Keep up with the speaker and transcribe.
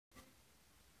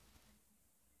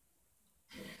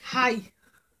Hi,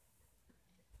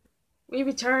 we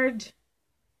returned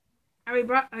and we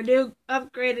brought a new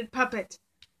upgraded puppet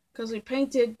because we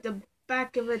painted the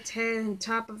back of its head and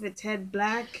top of its head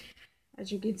black,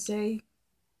 as you could say,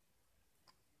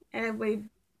 and we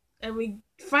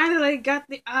finally got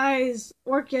the eyes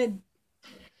working.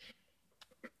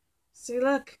 See,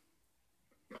 look,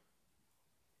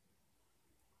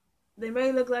 they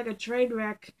may look like a train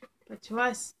wreck, but to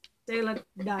us, they look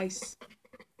nice.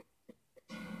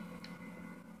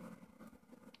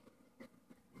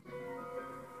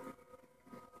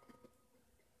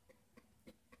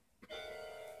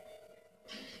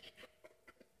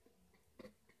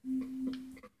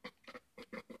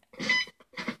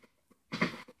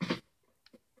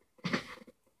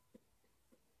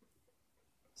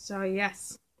 So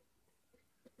yes.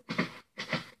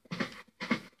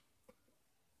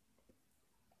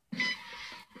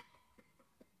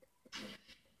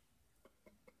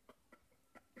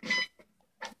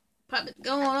 Puppet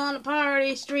going on a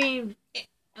party stream.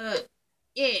 Uh,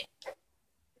 yeah.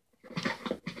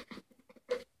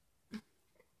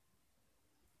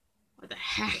 What the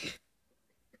heck?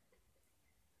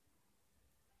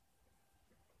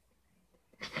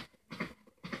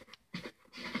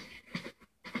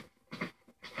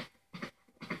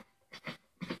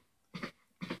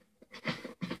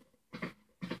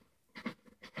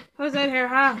 Who's in here,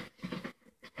 huh?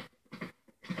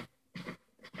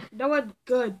 No one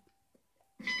good.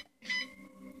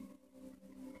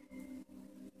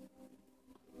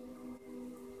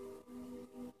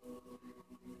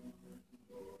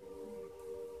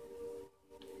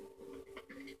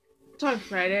 Toy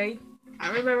Friday. I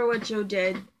remember what you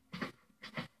did.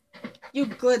 You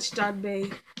glitched on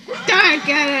me. Die,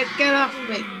 get it! Get off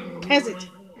me! Peasant!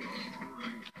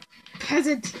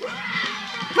 Peasant!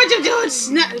 What you doing,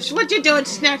 What you doing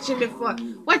snatching me for?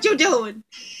 What you doing?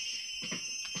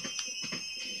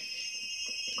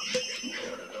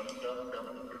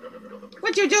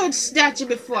 What you doing snatching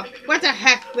me for? What the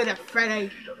heck with it,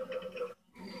 Freddy?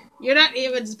 You're not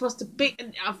even supposed to be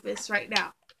in the office right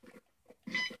now.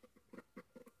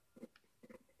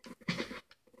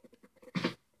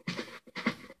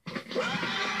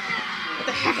 What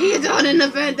the heck are you doing in the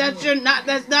vent?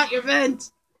 That's not your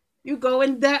vent. You go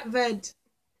in that vent.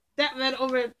 That vent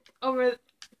over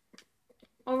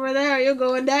there. You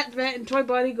go in that vent, and Toy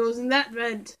Body goes in that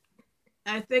vent.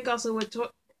 I think also with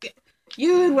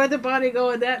you and Weather Body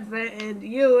go in that vent, and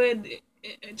you and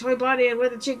Toy Body and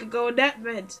Weather Chicken go in that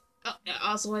vent. Oh,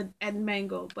 also and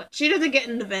Mango, but she doesn't get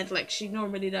in the vent like she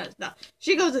normally does. No,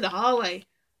 she goes in the hallway.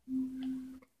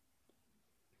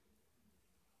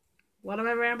 What am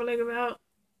I rambling about?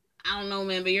 I don't know,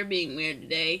 man, but you're being weird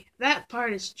today. That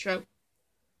part is true.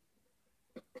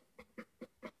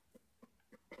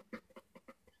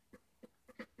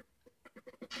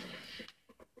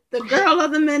 The girl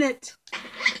of the minute.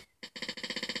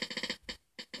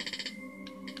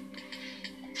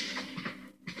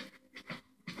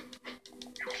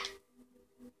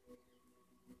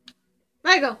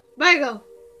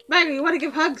 Mango, you want to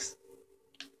give hugs?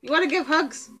 You want to give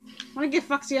hugs? Want to give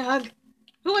Foxy a hug?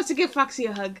 Who wants to give Foxy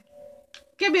a hug?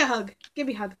 Give me a hug. Give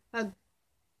me a hug. Hug.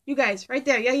 You guys, right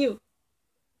there. Yeah, you.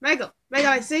 Mango,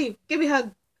 I see you. Give me a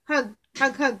hug. Hug.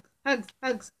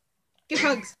 Hugs. Give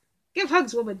hugs. Give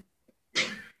hugs, woman.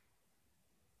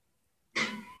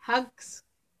 Hugs.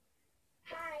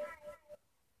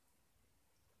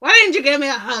 Why didn't you give me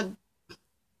a hug?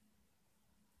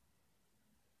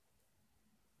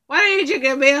 Why didn't you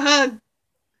give me a hug?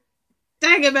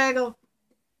 Dang it, Mango.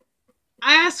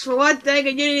 I asked for one thing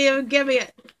and you didn't even give me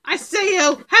it. I see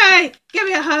you. Hey, give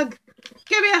me a hug.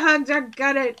 Give me a hug. I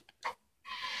got it.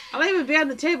 I'll even be on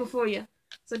the table for you.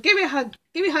 So give me a hug.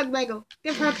 Give me a hug, Mango.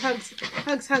 Give her hugs.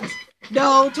 Hugs.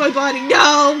 No, Toy Body.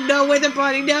 No, Wither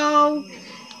Body. No.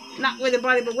 Not Wither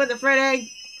Body, but Wither Freddy.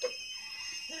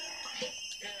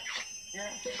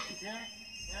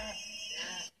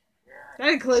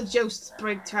 That includes Joe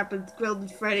Springtrap and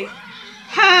Grilled Freddy.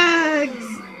 Hugs!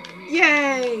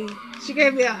 Yay! She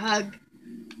gave me a hug.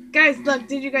 Guys, look,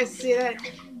 did you guys see that?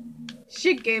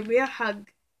 She gave me a hug.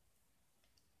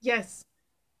 Yes.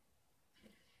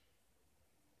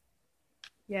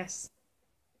 Yes.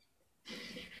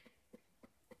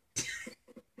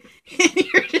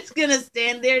 You're just gonna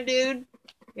stand there, dude?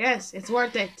 Yes, it's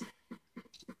worth it.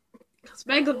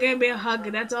 Spangle gave me a hug,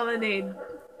 and that's all I need.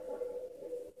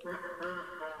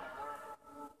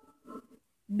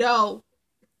 No.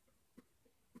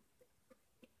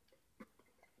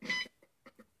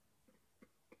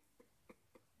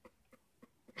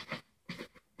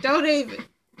 Don't even.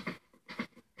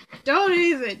 Don't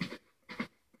even.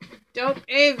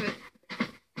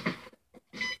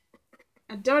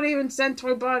 And don't even send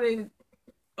toy body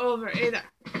over either.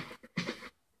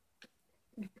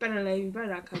 You better leave. You better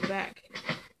not come back.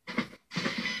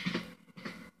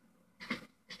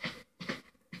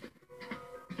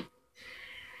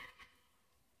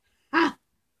 Huh?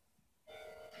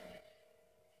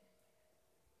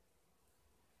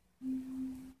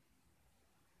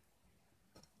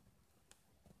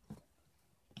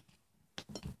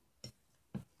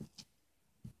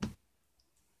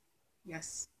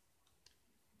 Yes.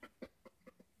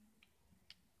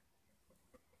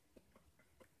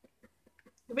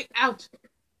 Get me out.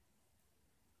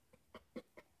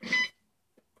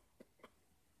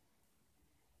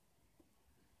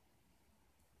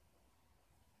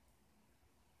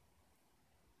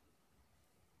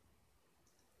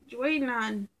 What you waiting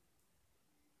on?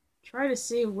 Try to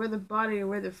see where the body or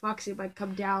where the foxy might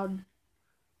come down.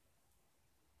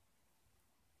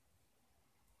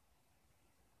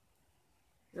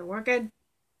 Is it working?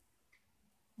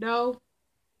 No?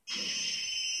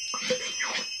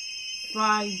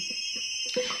 Fine.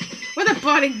 Where the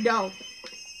body? No.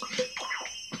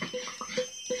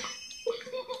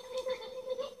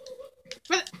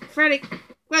 Freddy!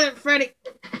 Where the Freddy?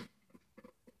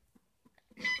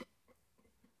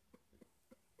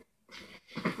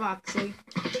 Foxy.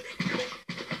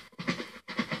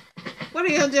 What are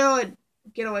you doing?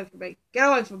 Get away from me. Get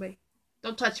away from me.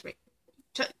 Don't touch me.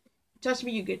 Touch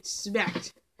me, you get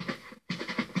smacked.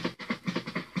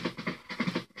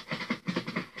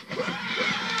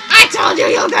 I told you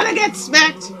you're gonna get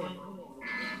smacked!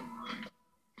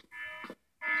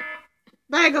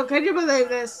 Bagel, can you believe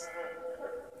this?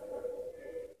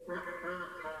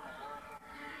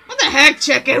 What the heck,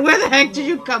 chicken? Where the heck did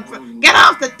you come from? Get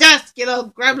off the desk, you little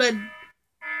gremlin!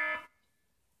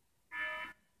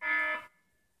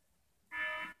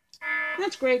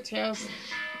 That's great, Tails.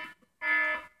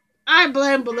 I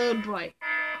blame Balloon Boy.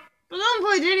 Balloon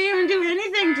Boy didn't even do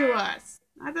anything to us.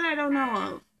 Not that I don't know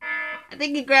of. I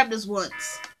think he grabbed us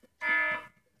once.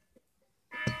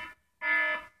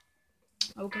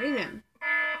 Okay then.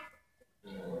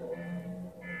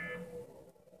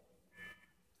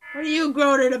 What are you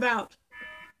groaning about?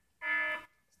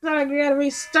 It's not like we gotta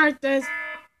restart this.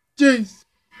 Jeez.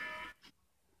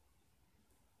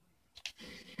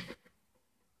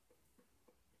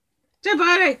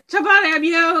 Chibody! Chibody, I'm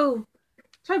you!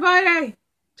 Chibody!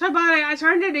 Chibody, I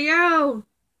turned into you!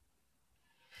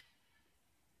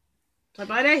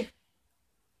 Chibody!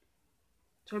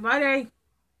 Chibody!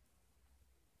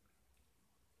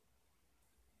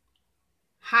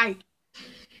 Hi.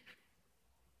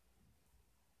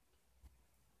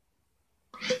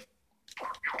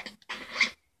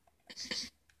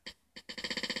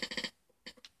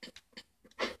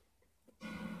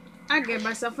 I gave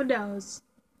myself a nose.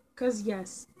 'Cause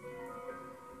yes.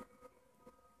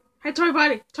 Hey, Toy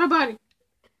Body! Toy Body!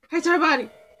 Hey, Toy Body!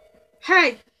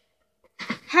 Hey!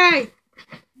 Hey!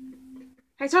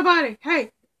 Hey, Toy Body!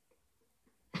 Hey!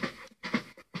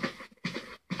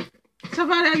 Toy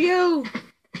Body, I'm you!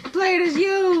 I played as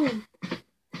you!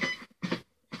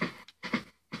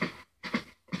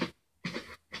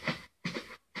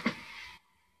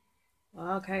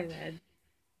 Okay then.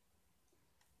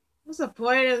 What's the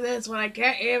point of this when I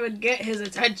can't even get his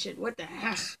attention? What the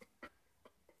heck?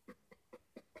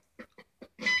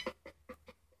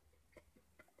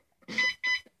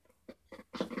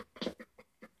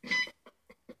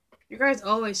 You guys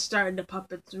always start in the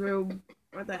puppet's room.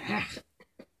 What the heck?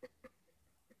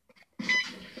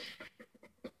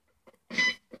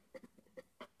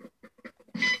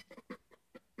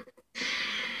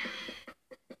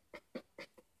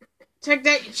 Take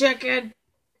that, you chicken!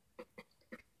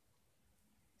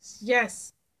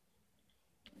 Yes.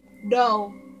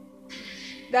 No.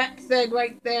 That thing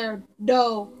right there.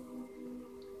 No.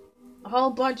 A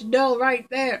whole bunch of no right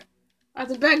there.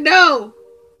 That's a big no!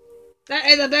 That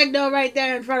is a big no right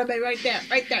there in front of me. Right there.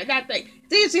 Right there. That thing.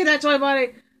 Do you see that, Toy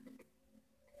Body?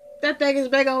 That thing is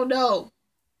big old no.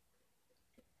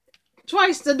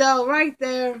 Twice the no right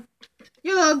there.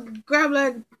 You little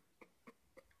gremlin.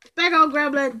 Big old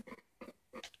gremlin.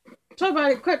 Toy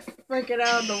Body, quit freaking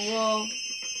out on the wall.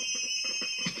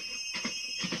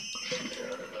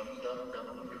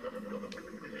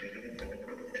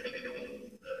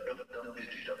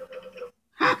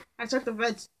 Ha! I took the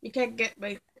vents. You can't get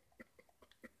me.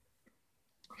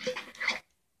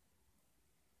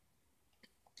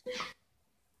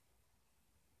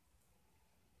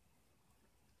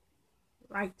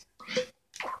 Right.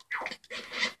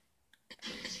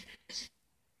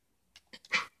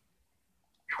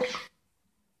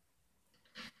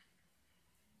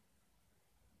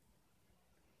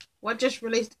 What just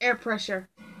released air pressure?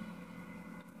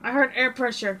 I heard air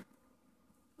pressure.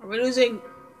 Are we losing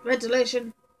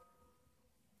ventilation?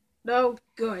 No?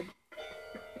 Good.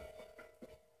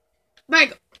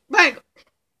 Meg! Meg!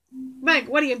 Meg,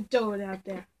 what are you doing out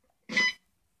there?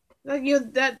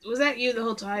 Was that you the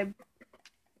whole time?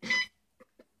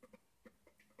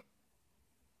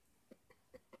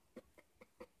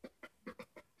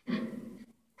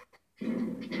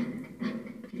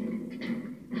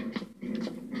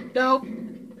 Nope.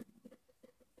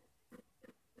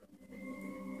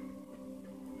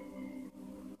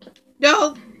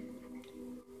 Nope.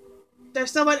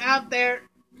 There's someone out there.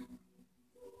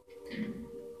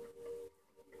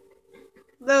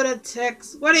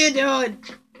 Lunatics. What are you doing?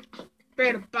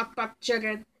 Being a buck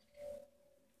chicken.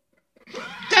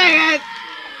 Dang it!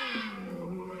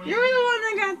 You're the one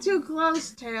that got too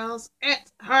close, Tails.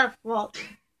 It's her fault.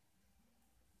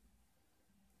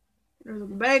 There's a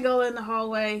bagel in the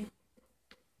hallway.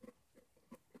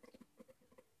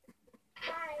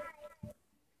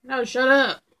 No, shut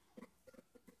up.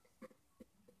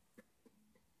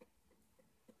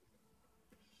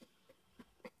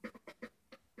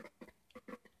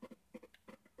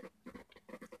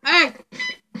 Hey!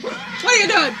 What are you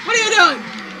doing? What are you doing?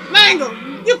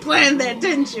 Mangle! You planned that,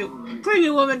 didn't you? Clean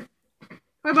you, woman.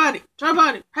 Turn body. Turn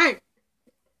body. Hey!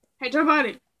 Hey, turn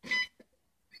body.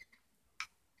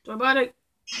 Turn body.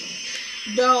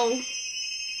 No.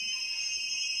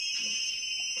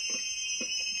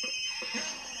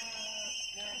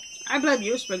 I blame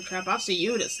you, Springtrap. I'll see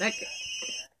you in a second.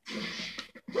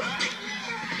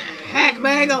 Heck,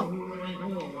 Mangle!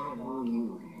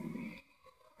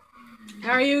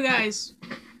 How are you guys?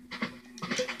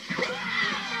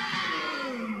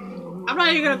 I'm not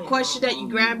even gonna question that you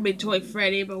grabbed me, Toy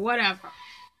Freddy, but whatever.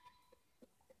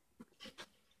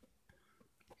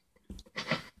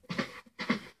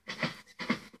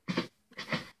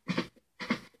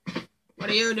 What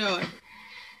are you doing?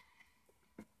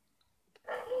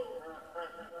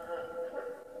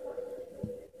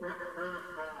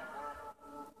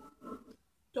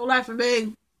 Don't laugh at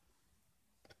me.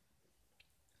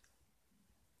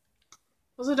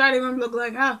 What's the dining room look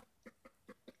like, huh?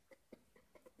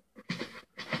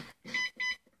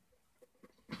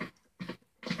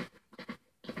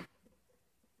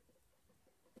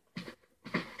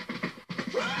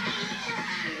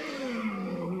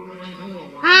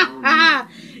 Ha ha!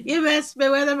 You missed me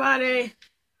with a money.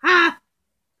 Ha!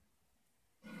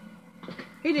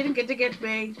 He didn't get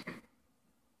me.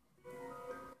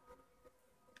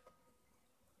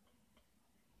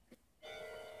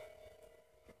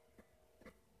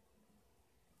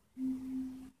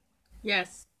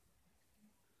 Yes.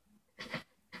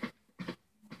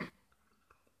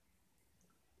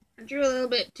 Aren't you a little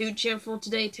bit too cheerful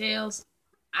today, Tails?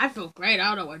 I feel great. I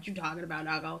don't know what you're talking about,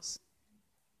 Nuggles.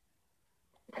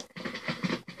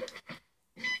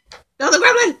 No, the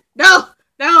gremlin! No!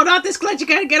 No, not this glitch. You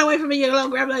can't get away from me, you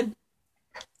little gremlin.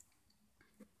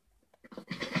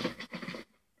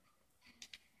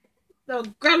 No,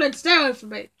 gremlin, stay away from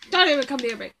me. Don't even come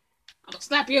near me. I'm gonna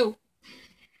slap you.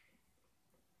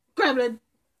 Gremlin.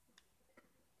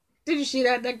 Did you see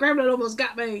that? That gremlin almost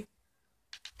got me.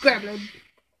 Gremlin.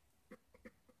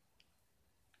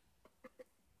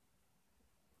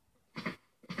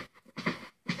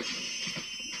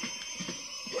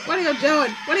 What are you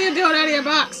doing? What are you doing out of your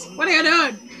box? What are you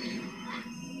doing?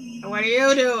 What are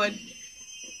you doing?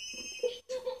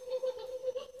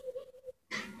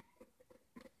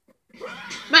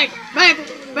 Bagel! Bagel!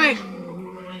 Bagel!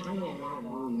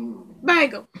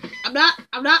 Bagel!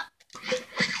 I'm not.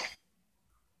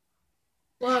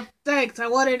 Well, thanks. I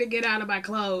wanted to get out of my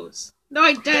clothes. No,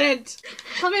 I didn't.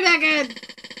 Put me back in.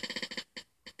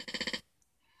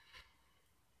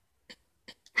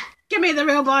 Give me the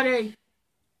real body.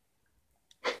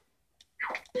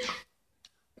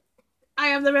 I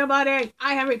am the real body.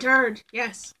 I have returned.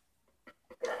 Yes.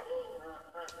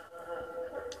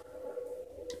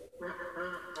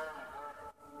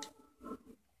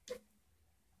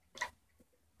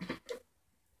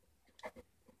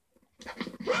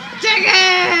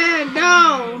 Chicken!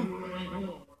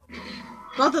 No!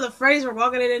 Both of the Freddys were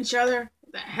walking at each other.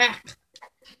 What the heck?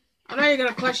 I know you're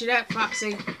gonna question that,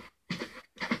 Foxy.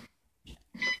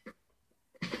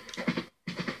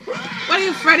 What are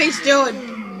you Freddys doing?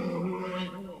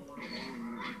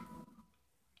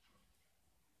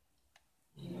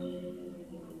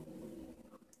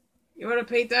 You wanna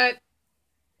paint that?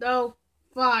 No?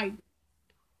 Fine.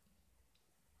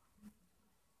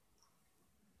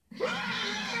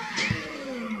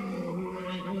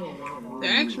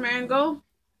 Thanks, Mango.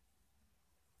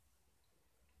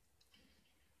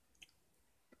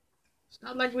 It's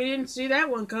not like we didn't see that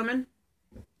one coming.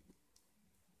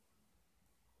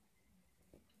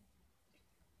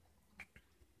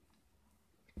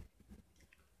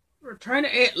 We're trying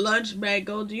to eat lunch,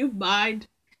 Mango. Do you mind?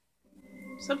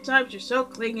 Sometimes you're so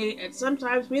clingy, and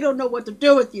sometimes we don't know what to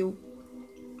do with you.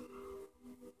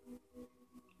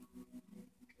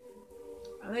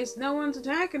 At least no one's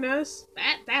attacking us.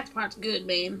 That part's good,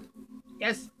 man.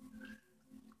 Yes.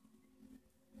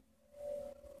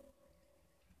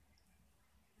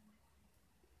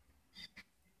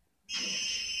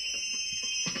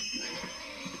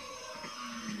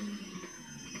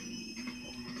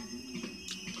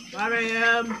 Five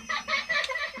a.m.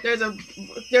 There's a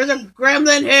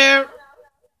gremlin here.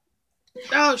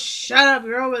 Oh, shut up!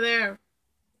 You're over there.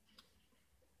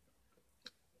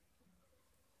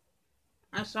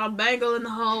 I saw Bangle in the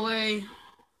hallway.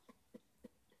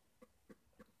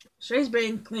 She's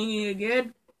being clingy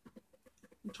again.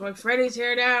 Toy Freddy's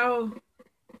here now.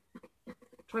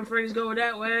 Toy Freddy's going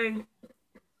that way.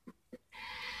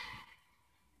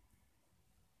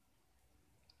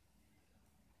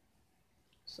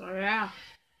 So yeah.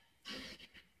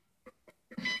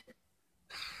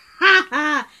 Ha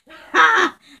ha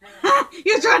ha ha!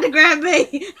 You tried to grab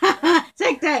me. Ha ha!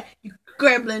 Take that, you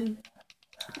gremlin.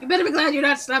 You better be glad you're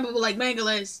not slappable like Mangle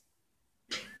is.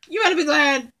 You better be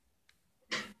glad.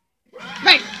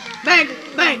 Bang! Bang!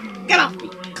 Bang! Get off me,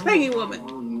 clingy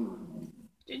woman.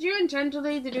 Did you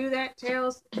intentionally do that,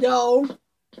 Tails? No.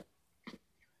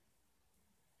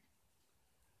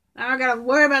 Now I gotta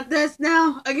worry about this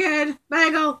now again.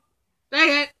 Bangle!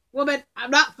 Dang it, woman! I'm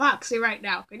not Foxy right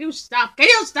now. Can you stop? Can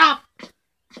you stop?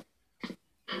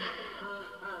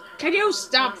 Can you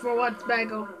stop for once,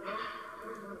 Bangle?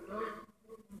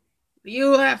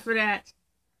 You laugh for that.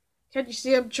 Can't you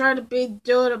see I'm trying to be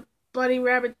doing a bunny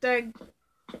rabbit thing?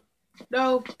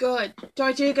 No, good.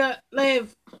 Toy Chica,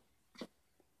 live.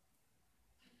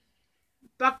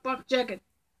 Buck buck chicken.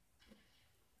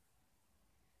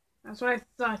 That's what I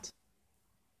thought.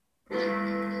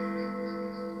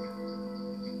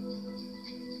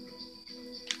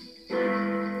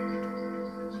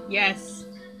 Yes.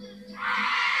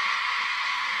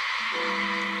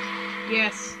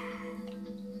 Yes.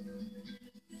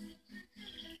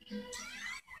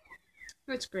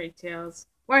 That's great, Tails.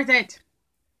 Worth it.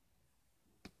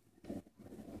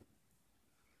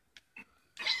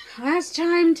 Last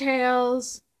time,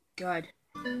 Tails. Good.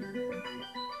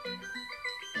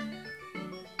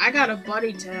 I got a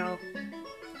buddy tail.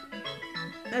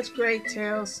 That's great,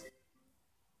 Tails.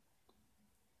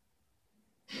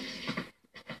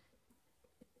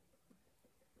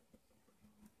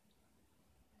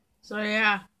 So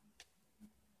yeah.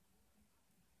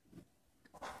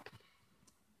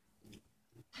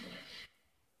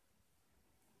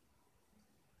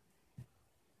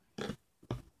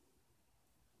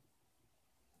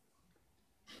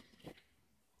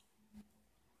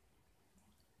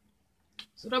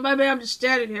 So don't mind me, I'm just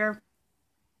standing here.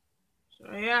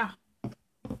 So yeah.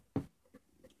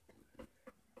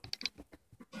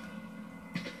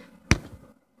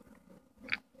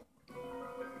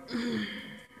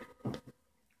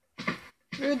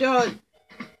 What are you doing?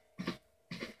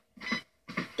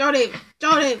 Don't even.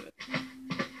 Don't even.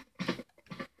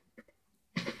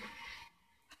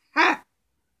 Ha!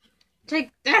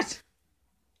 Take that!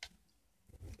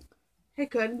 He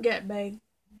couldn't get me.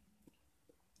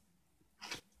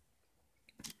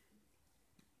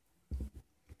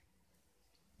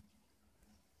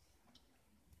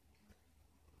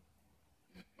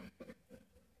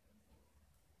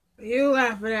 You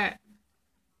laughing at?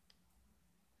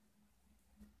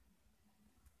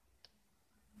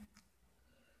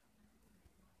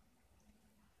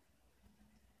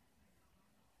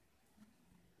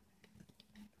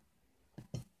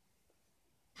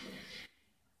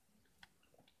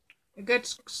 It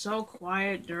gets so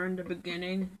quiet during the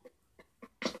beginning.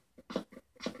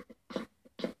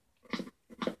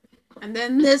 And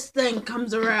then this thing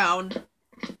comes around.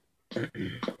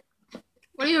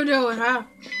 What are you doing, huh?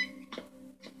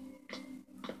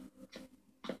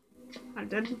 I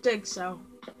didn't think so.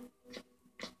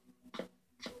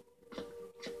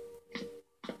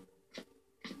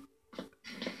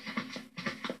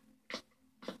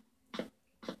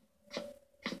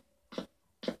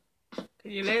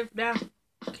 Can you live now?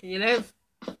 Can you live?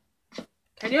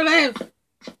 Can you live?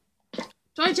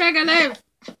 Toy Chicken, live!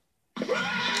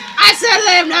 I said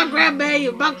live, now grab me,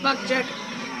 you buck chicken.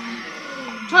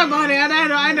 Toy Bunny,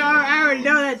 I already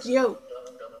know that's you.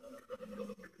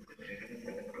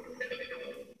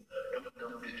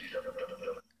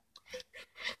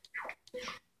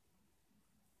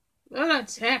 What a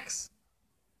text.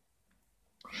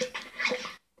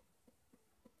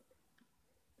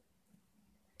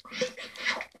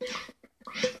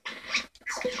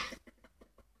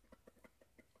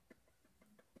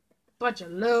 Bunch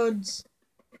of loads.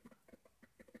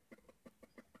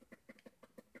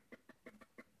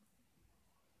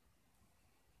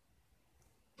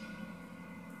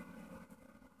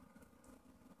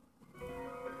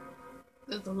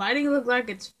 Does the lighting look like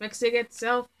it's fixing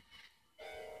itself?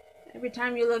 Every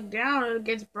time you look down, it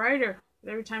gets brighter.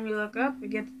 But every time you look up,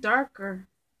 it gets darker.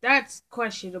 That's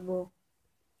questionable.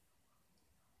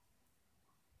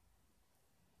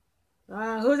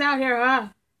 Who's out here, huh?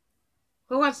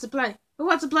 Who wants to play? Who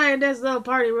wants to play in this little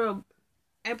party room?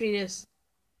 Emptiness.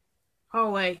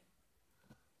 Hallway.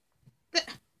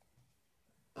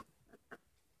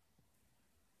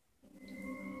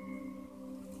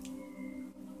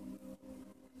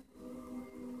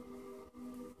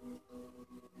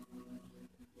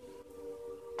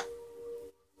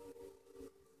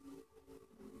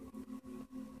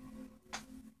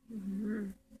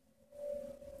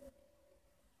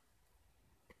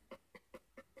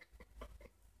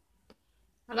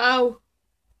 Hello?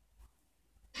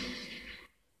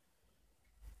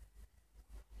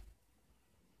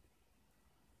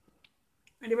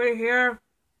 Anybody here?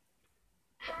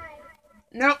 Hi.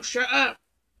 No, shut up.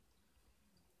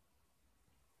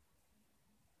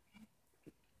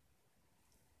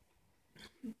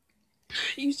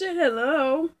 You said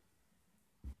hello.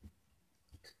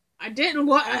 I didn't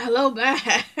want a hello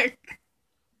back.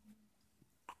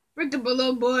 Break the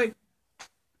balloon boy.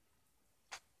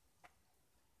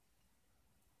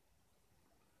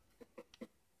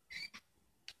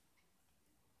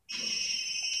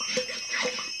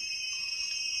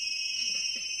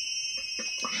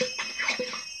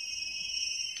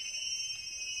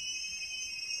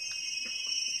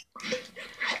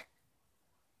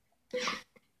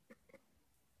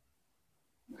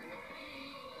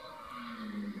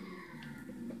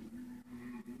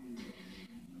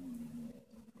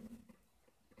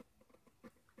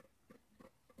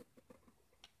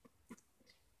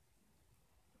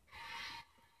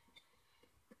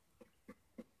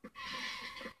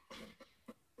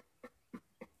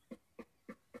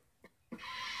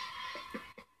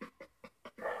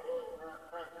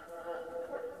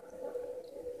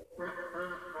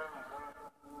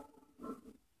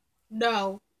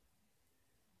 No.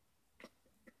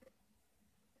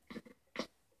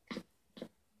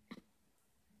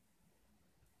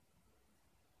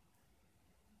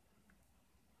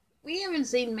 We haven't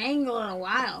seen Mangle in a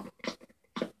while.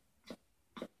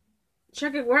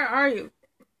 Check it, where are you?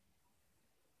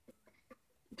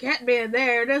 You can't be in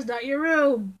there. That's not your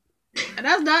room. And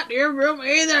that's not your room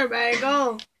either,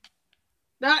 Mangle.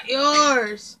 Not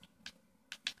yours.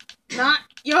 Not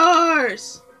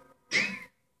yours.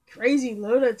 Crazy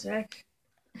lunatic.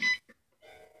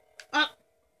 Oh.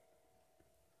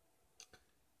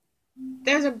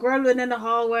 There's a gremlin in the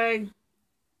hallway.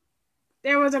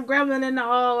 There was a gremlin in the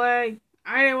hallway.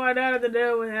 I didn't want nothing to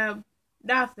do with him.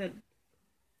 Nothing.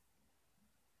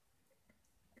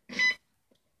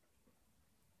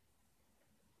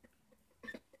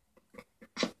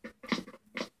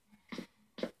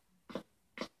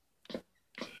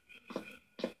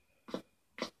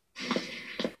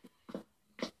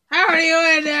 How are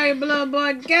you in there, you blue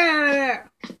boy? Get out of there!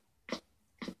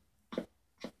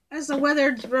 That's the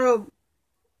wizard's room.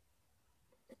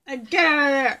 And get out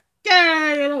of there! Get out of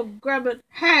there, you little gremlin!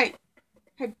 Hey!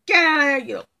 Hey, get out of there,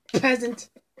 you little peasant!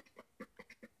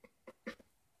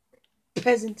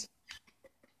 Peasant.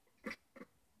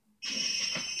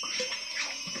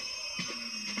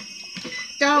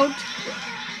 Don't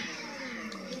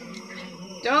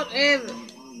even.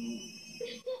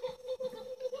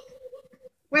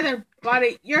 Wither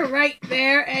buddy, you're right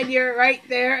there and you're right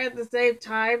there at the same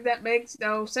time. That makes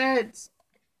no sense.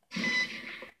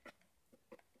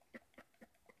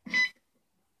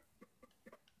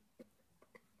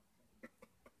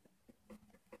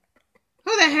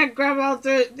 Who the heck grabbed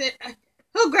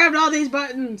who grabbed all these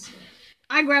buttons?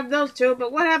 I grabbed those two,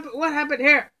 but what happened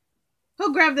here?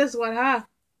 Who grabbed this one, huh?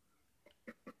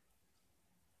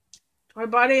 Toy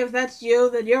buddy, if that's you,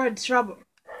 then you're in trouble.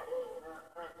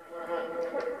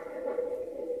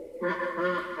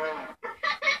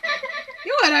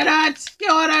 You wanna not? You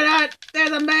wanna not?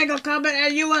 There's a mangle coming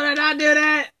and you wanna not do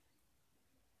that?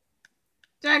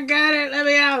 I got it, let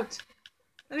me out.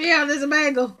 Let me out, there's a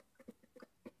mangle.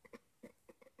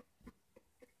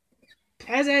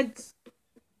 Peasants.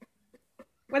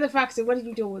 Where the Foxy, what are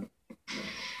you doing?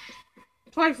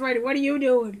 Toy Freddy, what are you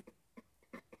doing?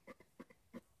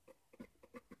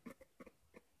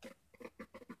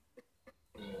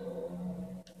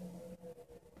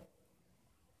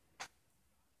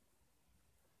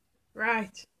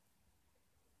 Right.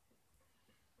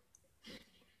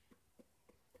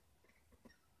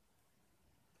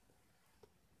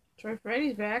 Troy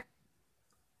Freddy's back.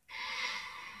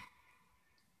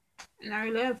 Now he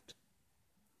left.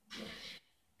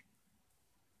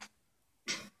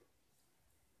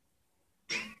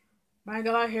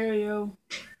 Michael, I hear you.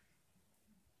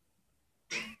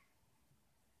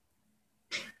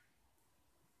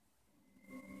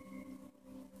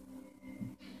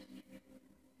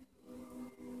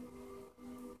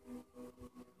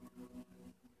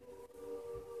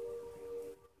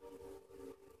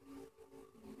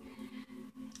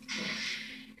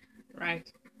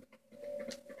 Right.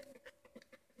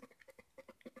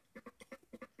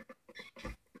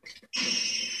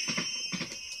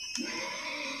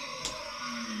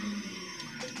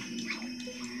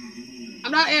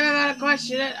 I'm not even gonna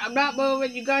question it. I'm not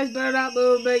moving. You guys better not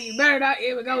move me. You better not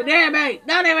even go near me.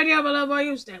 Not even you, little boy.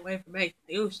 You stay away from me.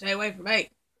 You stay away from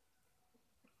me.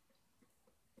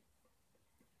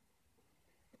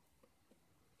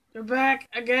 You're back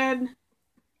again.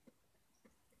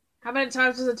 How many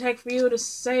times does it take for you to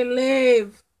say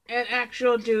leave and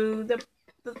actually do the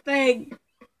thing?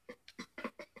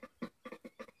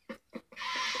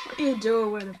 What are you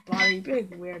doing with the body? You're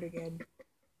being weird again.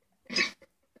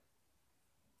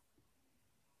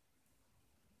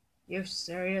 You're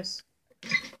serious?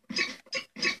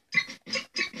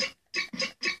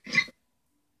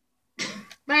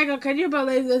 Michael, can you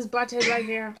believe this button right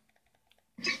here?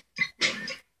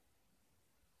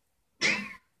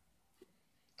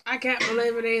 I can't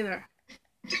believe it either.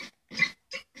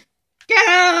 Get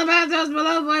out of the bathrooms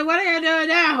below, boy. What are you doing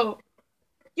now?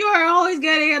 You are always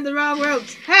getting in the wrong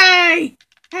rooms. Hey!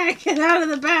 Hey, get out of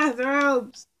the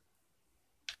bathrooms.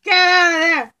 Get out of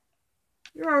there.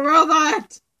 You're a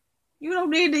robot. You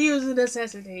don't need to use the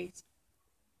necessities.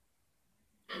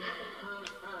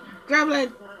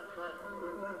 Gremlin.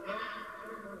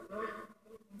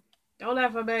 Don't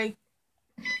laugh at me.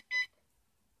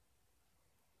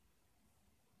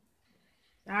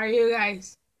 How are you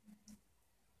guys?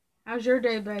 How's your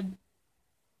day been?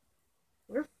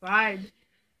 We're fine.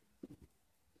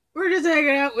 We're just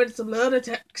hanging out with some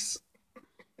lunatics.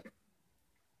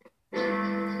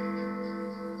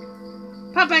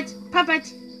 Puppet!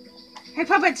 Puppet! Hey,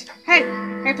 Puppet! Hey!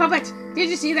 Hey, Puppet! Did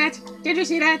you see that? Did you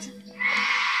see that?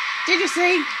 Did you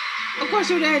see? Of course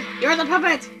you did. You're the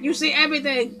puppet. You see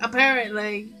everything,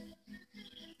 apparently.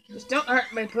 Just don't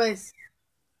hurt me, please.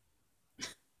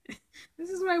 This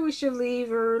is why we should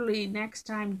leave early next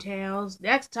time, Tails.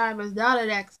 Next time is not a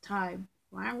next time.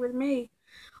 Fine with me.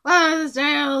 Well, this is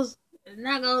Tails.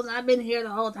 Knuckles, I've been here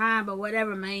the whole time, but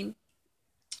whatever, man.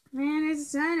 Man,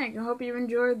 it's Sonic. I hope you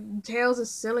enjoyed Tails'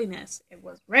 silliness. It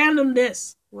was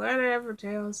randomness. Whatever,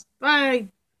 Tails. Bye.